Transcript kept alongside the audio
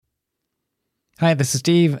Hi, this is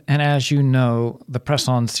Steve, and as you know, the Press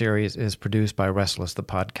On series is produced by Restless the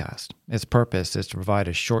Podcast. Its purpose is to provide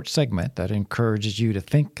a short segment that encourages you to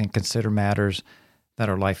think and consider matters that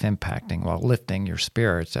are life-impacting while lifting your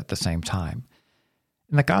spirits at the same time.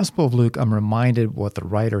 In the Gospel of Luke, I'm reminded what the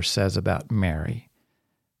writer says about Mary.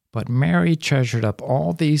 But Mary treasured up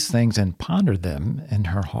all these things and pondered them in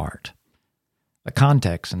her heart. The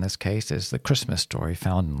context in this case is the Christmas story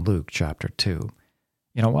found in Luke chapter 2.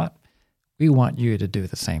 You know what? We want you to do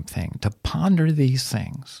the same thing, to ponder these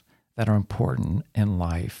things that are important in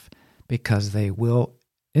life because they will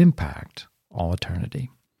impact all eternity.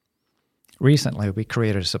 Recently, we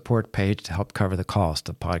created a support page to help cover the cost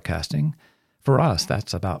of podcasting. For us,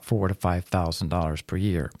 that's about $4,000 to $5,000 per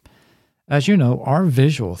year. As you know, our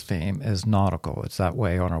visual theme is nautical. It's that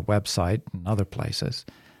way on our website and other places.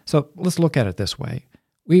 So let's look at it this way.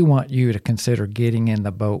 We want you to consider getting in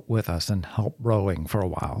the boat with us and help rowing for a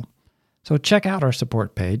while. So check out our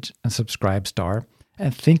support page and subscribe star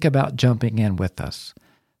and think about jumping in with us.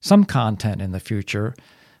 Some content in the future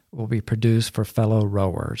will be produced for fellow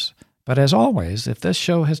rowers. But as always, if this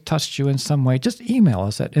show has touched you in some way, just email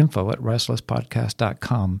us at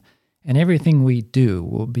info@restlesspodcast.com and everything we do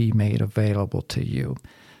will be made available to you.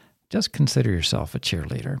 Just consider yourself a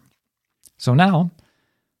cheerleader. So now,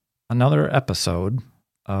 another episode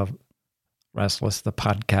of Restless the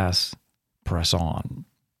Podcast, Press On.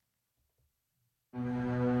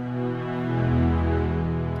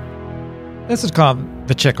 This is called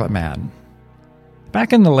The Chiclet Man.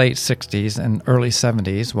 Back in the late 60s and early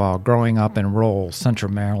 70s, while growing up in rural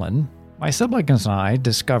central Maryland, my siblings and I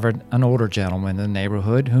discovered an older gentleman in the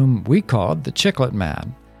neighborhood whom we called the Chiclet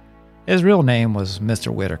Man. His real name was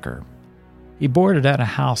Mr. Whitaker. He boarded at a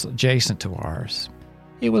house adjacent to ours.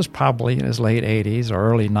 He was probably in his late 80s or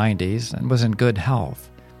early 90s and was in good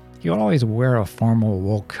health. He would always wear a formal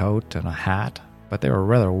wool coat and a hat, but they were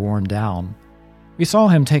rather worn down. We saw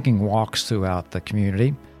him taking walks throughout the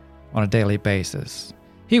community on a daily basis.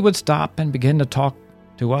 He would stop and begin to talk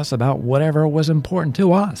to us about whatever was important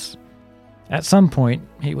to us. At some point,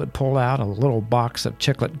 he would pull out a little box of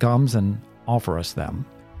chiclet gums and offer us them.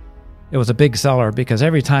 It was a big seller because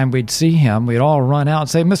every time we'd see him, we'd all run out and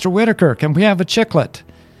say, "Mr. Whitaker, can we have a chiclet?"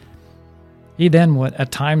 He then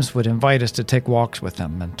at times would invite us to take walks with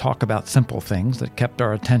him and talk about simple things that kept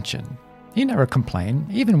our attention. He never complained.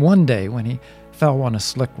 Even one day when he fell on a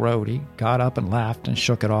slick road, he got up and laughed and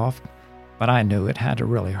shook it off, but I knew it had to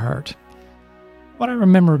really hurt. What I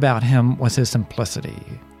remember about him was his simplicity,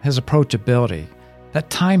 his approachability. That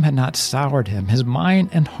time had not soured him. His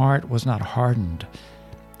mind and heart was not hardened,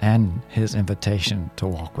 and his invitation to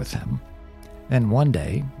walk with him. Then one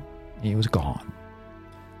day, he was gone.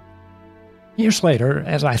 Years later,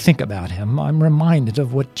 as I think about him, I'm reminded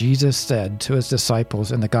of what Jesus said to his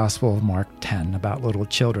disciples in the Gospel of Mark 10 about little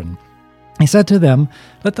children. He said to them,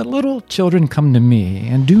 "Let the little children come to me,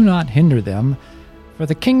 and do not hinder them, for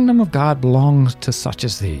the kingdom of God belongs to such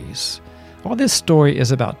as these." While this story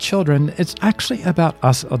is about children, it's actually about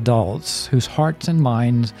us adults whose hearts and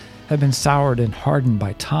minds have been soured and hardened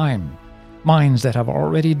by time. Minds that have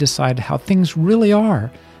already decided how things really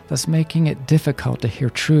are, thus making it difficult to hear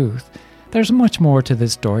truth. There's much more to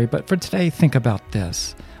this story, but for today, think about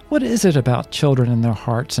this. What is it about children and their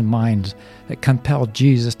hearts and minds that compelled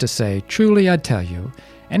Jesus to say, "Truly I tell you,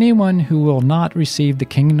 anyone who will not receive the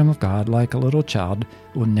kingdom of God like a little child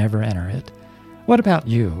will never enter it"? What about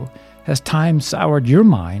you? Has time soured your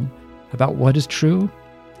mind about what is true?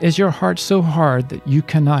 Is your heart so hard that you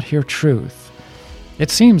cannot hear truth?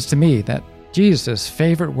 It seems to me that Jesus'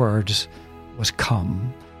 favorite words was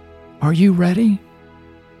 "Come." Are you ready?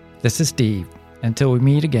 This is Steve. Until we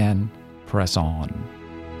meet again, press on.